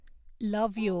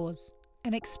Love Yours,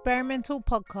 an experimental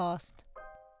podcast.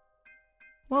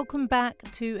 Welcome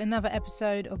back to another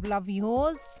episode of Love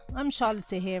Yours. I'm Charlotte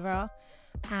Tahira,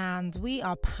 and we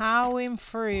are powering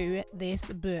through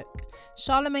this book.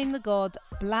 Charlemagne the God,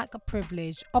 Black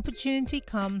Privilege. Opportunity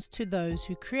comes to those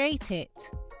who create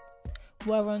it.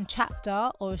 We're on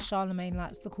chapter, or as Charlemagne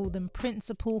likes to call them,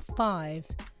 Principle 5.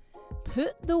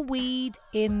 Put the weed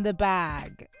in the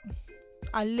bag.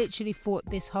 I literally thought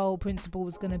this whole principle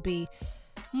was going to be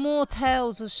more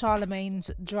tales of Charlemagne's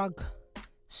drug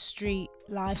street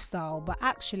lifestyle, but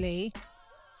actually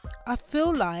I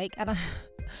feel like, and I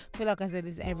feel like I say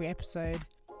this every episode,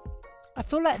 I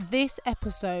feel like this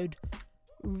episode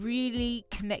really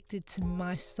connected to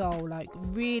my soul, like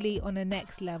really on a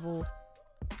next level.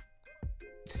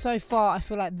 So far I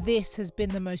feel like this has been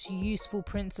the most useful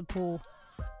principle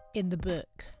in the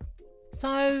book.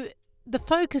 So the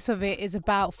focus of it is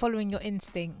about following your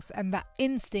instincts, and that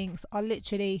instincts are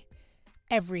literally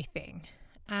everything.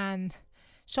 And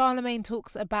Charlemagne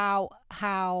talks about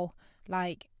how,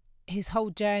 like, his whole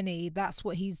journey, that's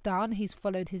what he's done. He's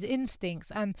followed his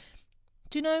instincts. And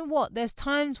do you know what? There's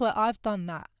times where I've done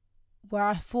that, where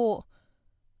I thought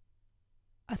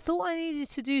I needed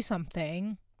to do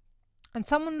something, and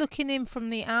someone looking in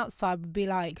from the outside would be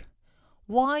like,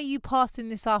 why are you passing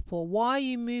this up, or why are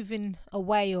you moving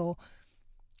away,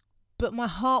 but my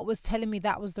heart was telling me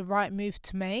that was the right move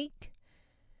to make.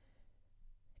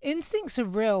 Instincts are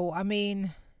real. I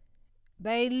mean,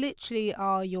 they literally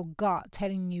are your gut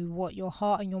telling you what your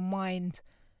heart and your mind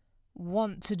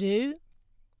want to do.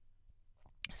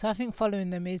 So I think following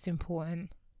them is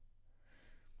important.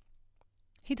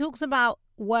 He talks about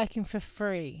working for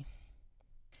free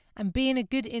and being a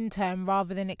good intern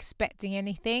rather than expecting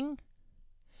anything.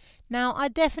 Now, I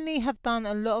definitely have done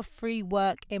a lot of free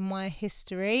work in my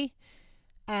history.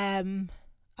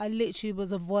 I literally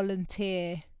was a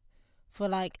volunteer for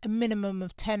like a minimum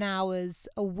of 10 hours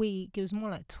a week. It was more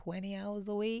like 20 hours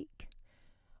a week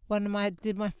when I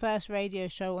did my first radio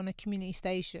show on a community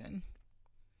station.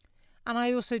 And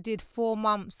I also did 4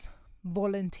 months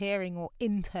volunteering or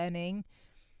interning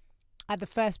at the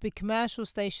first big commercial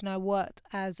station I worked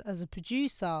as a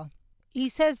producer. He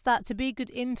says that to be a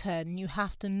good intern, you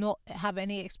have to not have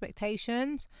any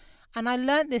expectations. And I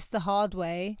learnt this the hard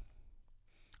way.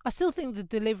 I still think the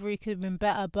delivery could have been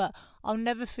better, but I'll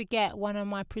never forget one of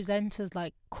my presenters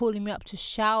like calling me up to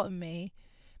shout at me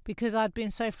because I'd been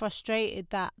so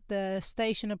frustrated that the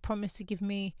station had promised to give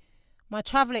me my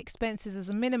travel expenses as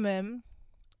a minimum,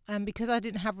 and because I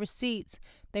didn't have receipts,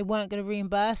 they weren't going to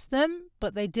reimburse them,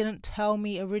 but they didn't tell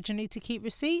me originally to keep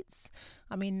receipts.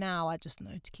 I mean, now I just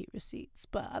know to keep receipts,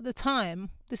 but at the time,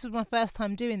 this was my first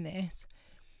time doing this,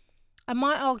 and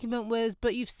my argument was,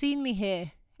 but you've seen me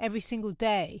here every single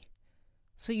day,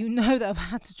 so you know that I've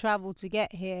had to travel to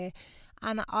get here.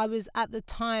 And I was at the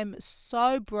time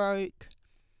so broke,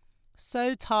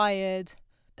 so tired.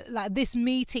 Like, this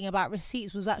meeting about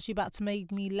receipts was actually about to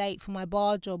make me late for my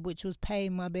bar job, which was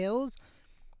paying my bills.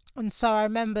 And so I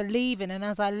remember leaving, and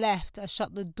as I left, I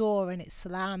shut the door and it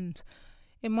slammed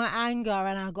in my anger,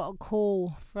 and I got a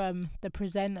call from the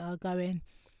presenter going,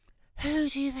 "Who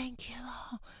do you think you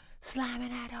are? Slamming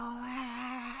that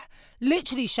door,"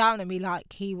 literally shouting at me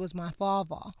like he was my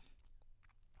father.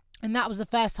 And that was the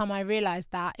first time I realised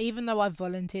that even though I've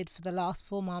volunteered for the last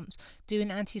 4 months, doing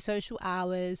antisocial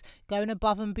hours, going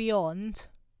above and beyond,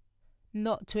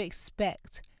 not to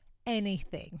expect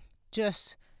anything,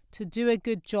 just to do a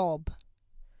good job.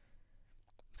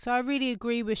 So I really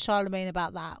agree with Charlemagne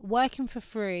about that. Working for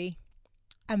free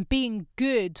and being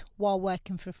good while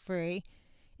working for free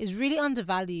is really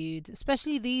undervalued,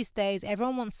 especially these days.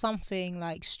 Everyone wants something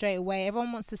like straight away.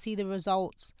 Everyone wants to see the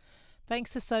results.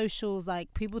 Thanks to socials,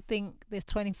 like, people think this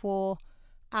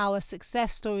 24-hour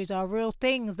success stories are real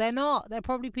things. They're not. They're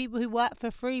probably people who work for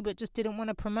free but just didn't want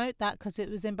to promote that because it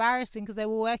was embarrassing because they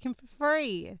were working for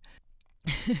free.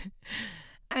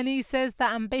 And he says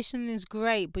that ambition is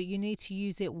great, but you need to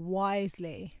use it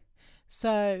wisely.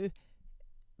 So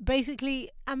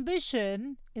basically,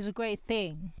 ambition is a great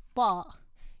thing, but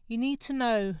you need to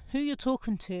know who you're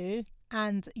talking to,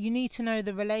 and you need to know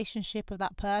the relationship of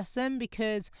that person,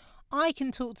 because I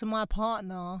can talk to my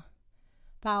partner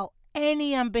about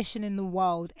any ambition in the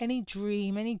world, any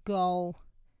dream, any goal,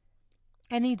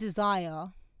 any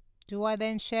desire. Do I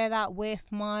then share that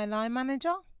with my line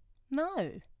manager?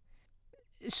 No.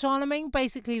 Charlemagne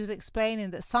basically was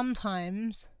explaining that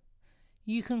sometimes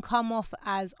you can come off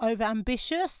as over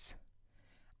ambitious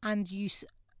and you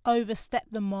overstep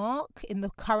the mark in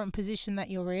the current position that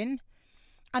you're in.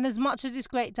 And as much as it's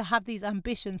great to have these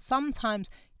ambitions, sometimes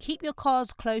keep your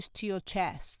cards close to your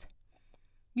chest.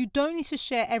 You don't need to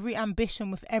share every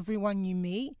ambition with everyone you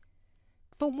meet.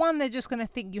 For one, they're just going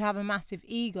to think you have a massive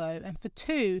ego. And for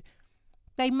two,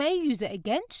 they may use it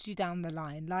against you down the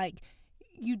line. Like,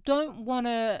 you don't want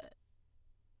to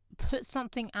put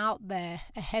something out there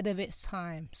ahead of its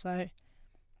time. So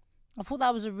I thought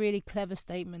that was a really clever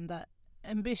statement, that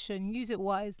ambition, use it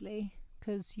wisely,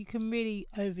 because you can really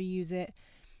overuse it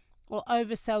or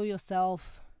oversell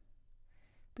yourself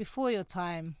before your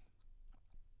time.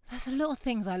 There's a lot of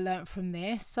things I learned from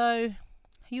this. So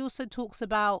he also talks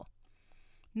about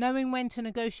knowing when to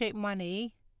negotiate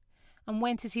money and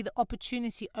when to see the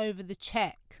opportunity over the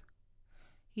check.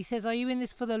 He says, are you in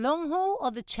this for the long haul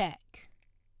or the check?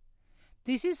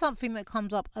 This is something that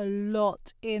comes up a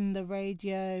lot in the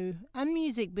radio and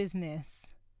music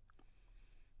business.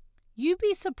 You'd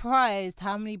be surprised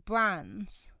how many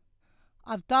brands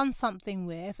I've done something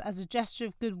with as a gesture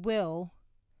of goodwill,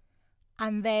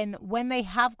 and then when they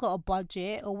have got a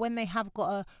budget or when they have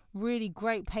got a really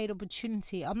great paid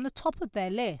opportunity, I'm the top of their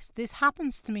list. This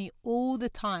happens to me all the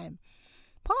time,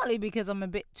 partly because I'm a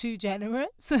bit too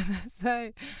generous.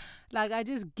 So like, I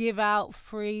just give out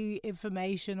free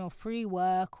information or free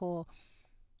work or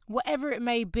whatever it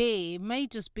may be. It may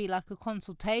just be like a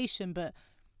consultation, but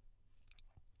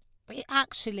it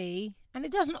actually, and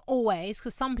it doesn't always,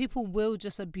 because some people will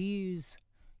just abuse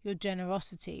your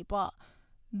generosity, but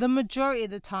the majority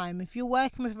of the time, if you're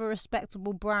working with a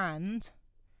respectable brand,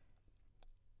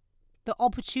 the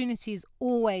opportunity is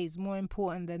always more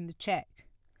important than the check.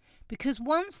 Because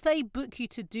once they book you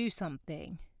to do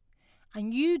something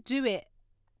and you do it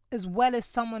as well as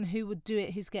someone who would do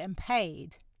it who's getting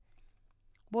paid,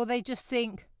 well, they just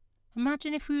think,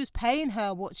 imagine if we was paying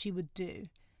her what she would do.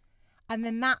 And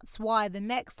then that's why the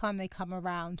next time they come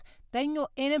around, then you're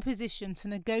in a position to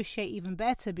negotiate even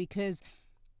better, because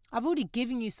I've already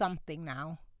given you something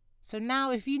now. So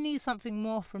now if you need something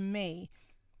more from me,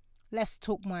 let's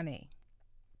talk money.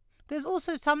 There's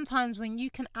also sometimes when you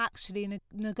can actually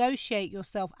negotiate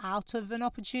yourself out of an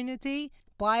opportunity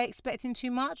by expecting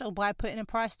too much or by putting a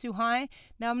price too high.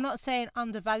 Now, I'm not saying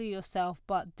undervalue yourself,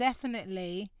 but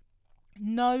definitely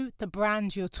know the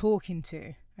brand you're talking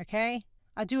to, okay?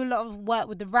 I do a lot of work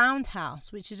with the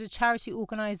Roundhouse, which is a charity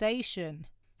organisation.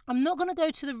 I'm not going to go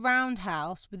to the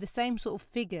Roundhouse with the same sort of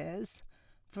figures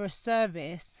for a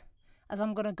service as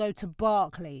I'm going to go to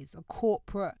Barclays, a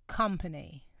corporate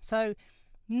company. So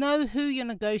know who you're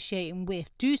negotiating with.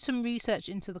 Do some research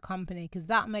into the company, because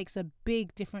that makes a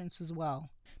big difference as well.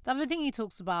 The other thing he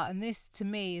talks about, and this to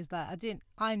me is that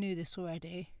I knew this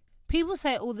already. People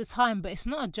say it all the time, but it's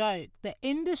not a joke. The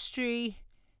industry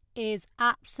is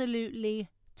absolutely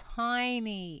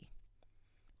tiny.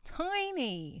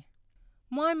 Tiny.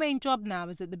 My main job now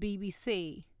is at the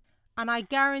BBC, and I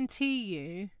guarantee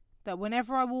you that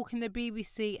whenever I walk in the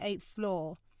BBC 8th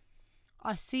floor,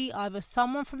 I see either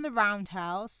someone from the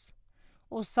Roundhouse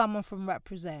or someone from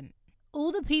Represent.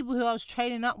 All the people who I was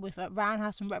training up with at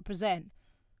Roundhouse and Represent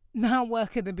now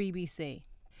work at the BBC.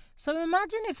 So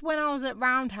imagine if when I was at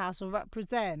Roundhouse or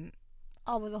Represent,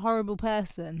 I was a horrible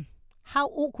person. How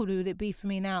awkward would it be for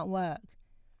me now at work?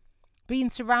 Being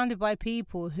surrounded by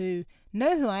people who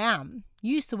know who I am,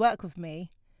 used to work with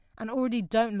me, and already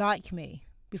don't like me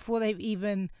before they've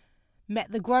even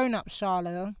met the grown-up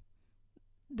Charlotte.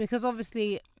 Because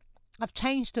obviously I've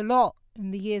changed a lot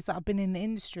in the years that I've been in the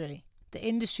industry. The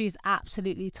industry is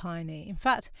absolutely tiny. In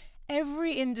fact,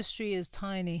 every industry is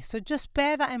tiny. So just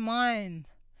bear that in mind.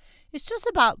 It's just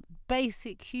about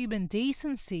basic human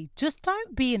decency. Just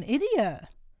don't be an idiot.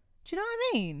 Do you know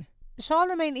what I mean?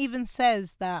 Charlemagne even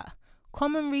says that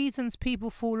common reasons people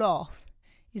fall off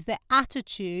is their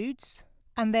attitudes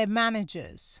and their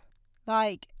managers.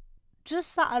 Like,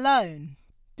 just that alone.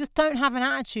 Just don't have an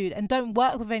attitude and don't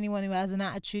work with anyone who has an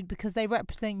attitude, because they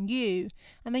represent you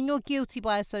and then you're guilty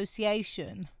by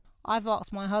association. I've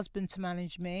asked my husband to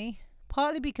manage me,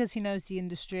 partly because he knows the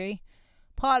industry,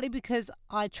 partly because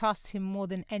I trust him more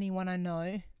than anyone I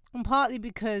know, and partly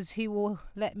because he will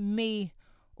let me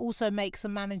also make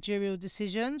some managerial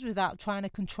decisions without trying to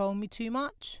control me too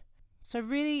much. So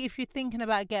really, if you're thinking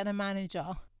about getting a manager,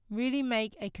 really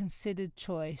make a considered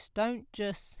choice. Don't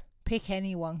just pick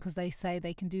anyone because they say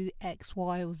they can do X,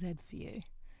 Y, or Z for you.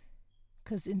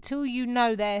 Because until you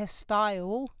know their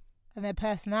style and their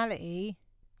personality,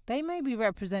 they may be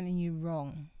representing you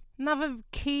wrong. Another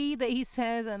key that he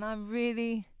says, and I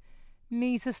really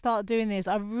need to start doing this,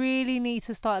 I really need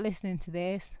to start listening to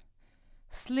this.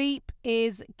 Sleep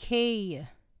is key.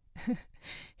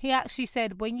 He actually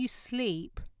said, when you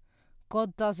sleep,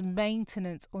 God does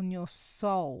maintenance on your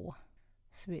soul.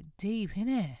 It's a bit deep, isn't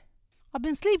it? I've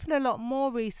been sleeping a lot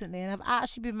more recently, and I've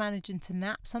actually been managing to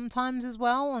nap sometimes as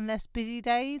well on less busy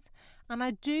days, and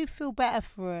I do feel better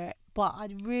for it, but I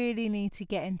really need to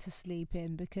get into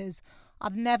sleeping because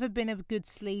I've never been a good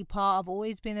sleeper. I've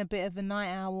always been a bit of a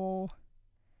night owl,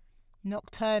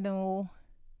 nocturnal,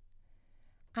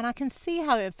 and I can see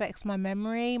how it affects my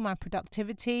memory, my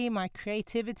productivity, my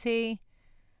creativity.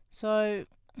 So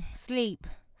sleep,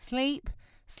 sleep,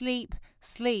 sleep,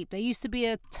 sleep. There used to be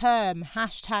a term,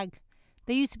 hashtag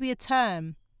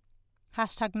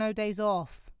no days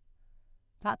off.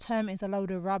 That term is a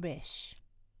load of rubbish.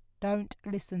 Don't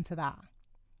listen to that.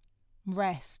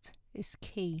 Rest is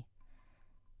key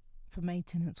for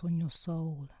maintenance on your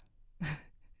soul.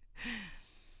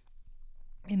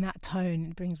 In that tone,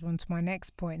 it brings me on to my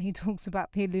next point. He talks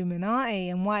about the Illuminati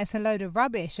and why it's a load of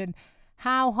rubbish and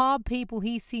how hard people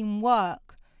he's seen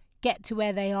work get to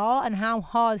where they are and how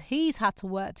hard he's had to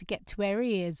work to get to where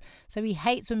he is. So he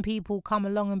hates when people come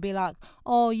along and be like,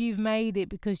 oh, you've made it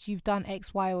because you've done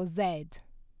X, Y, or Z.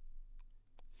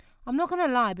 I'm not going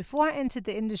to lie, before I entered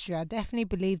the industry, I definitely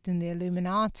believed in the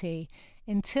Illuminati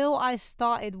until I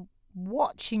started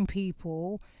watching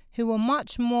people who were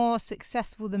much more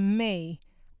successful than me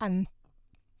and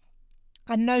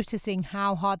noticing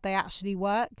how hard they actually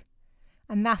work.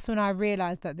 And that's when I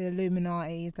realised that the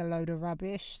Illuminati is a load of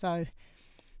rubbish. So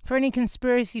for any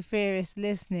conspiracy theorists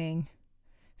listening,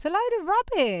 it's a load of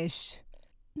rubbish.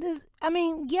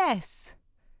 Yes,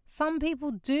 some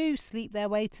people do sleep their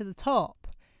way to the top.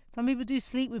 Some people do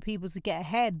sleep with people to get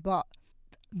ahead, but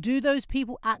do those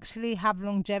people actually have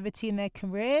longevity in their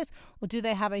careers, or do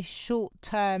they have a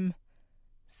short-term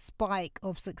spike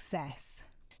of success?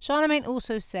 Charlemagne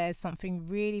also says something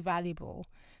really valuable,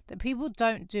 that people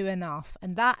don't do enough,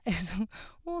 and that is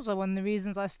also one of the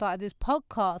reasons I started this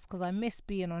podcast, because I miss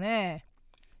being on air.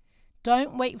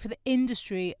 Don't wait for the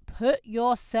industry. Put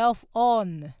yourself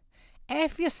on.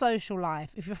 F your social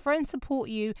life. If your friends support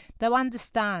you, they'll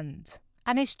understand.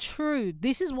 And it's true.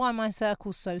 This is why my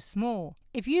circle's so small.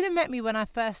 If you'd have met me when I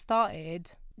first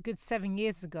started, a good 7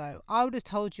 years ago, I would have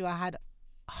told you I had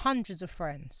hundreds of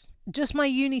friends. Just my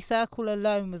uni circle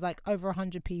alone was like over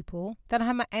 100 people. Then I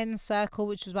had my N circle,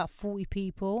 which was about 40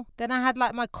 people. Then I had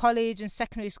like my college and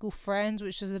secondary school friends,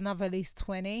 which was another at least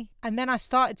 20. And then I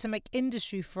started to make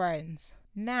industry friends.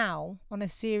 Now, on a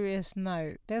serious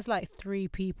note, there's like 3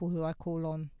 people who I call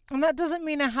on. And that doesn't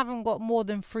mean I haven't got more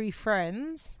than 3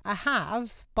 friends. I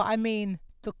have, but I mean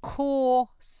the core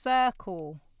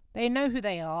circle. They know who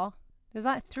they are. There's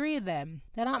like 3 of them.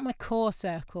 They're like my core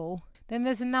circle. Then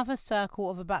there's another circle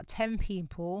of about 10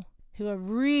 people who are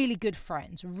really good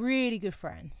friends.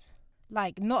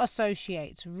 Like not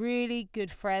associates, really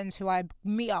good friends who I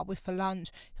meet up with for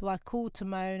lunch, who I call to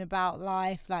moan about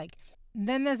life.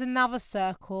 Then there's another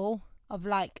circle of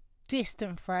like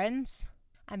distant friends.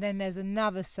 And then there's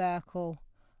another circle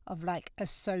of like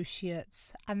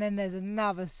associates. And then there's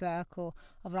another circle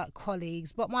of like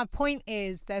colleagues. But my point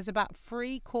is there's about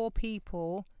 3 core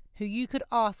people who you could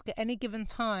ask at any given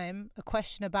time a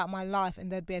question about my life and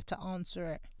they'd be able to answer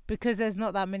it. Because there's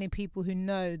not that many people who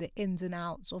know the ins and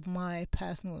outs of my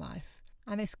personal life.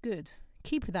 And it's good.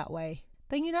 Keep it that way.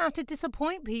 Then you don't have to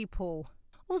disappoint people.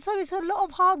 Also, it's a lot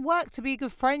of hard work to be a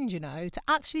good friend, To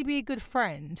actually be a good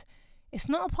friend, it's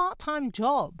not a part-time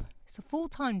job. It's a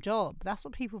full-time job. That's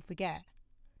what people forget.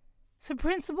 So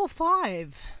principle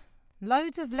 5,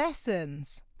 loads of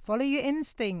lessons. Follow your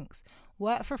instincts.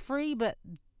 Work for free, but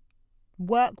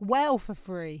work well for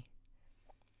free.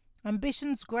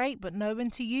 Ambition's great, but know when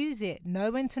to use it.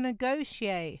 Know when to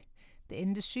negotiate. The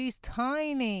industry's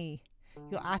tiny.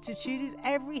 Your attitude is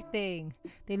everything.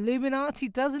 The Illuminati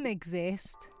doesn't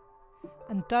exist.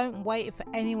 And don't wait for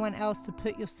anyone else to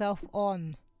put yourself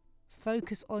on.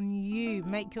 Focus on you.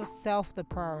 Make yourself the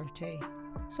priority.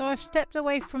 So I've stepped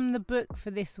away from the book for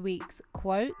this week's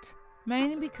quote,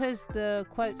 mainly because the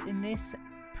quotes in this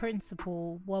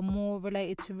principle were more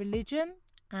related to religion,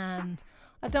 and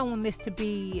I don't want this to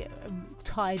be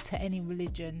tied to any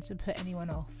religion to put anyone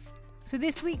off. So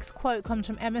this week's quote comes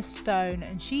from Emma Stone,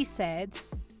 and she said,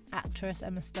 actress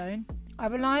Emma Stone, "I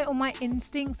rely on my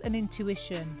instincts and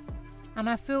intuition, and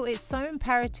I feel it's so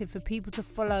imperative for people to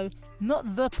follow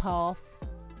not the path,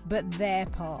 but their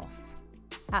path."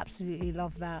 Absolutely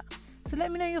love that. So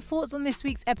let me know your thoughts on this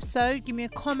week's episode. Give me a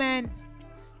comment,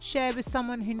 share with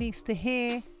someone who needs to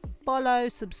hear, follow,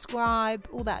 subscribe,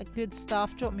 all that good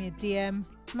stuff. Drop me a DM,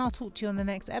 and I'll talk to you on the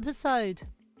next episode.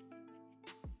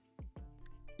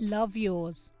 Love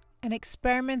Yours, an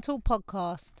experimental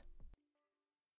podcast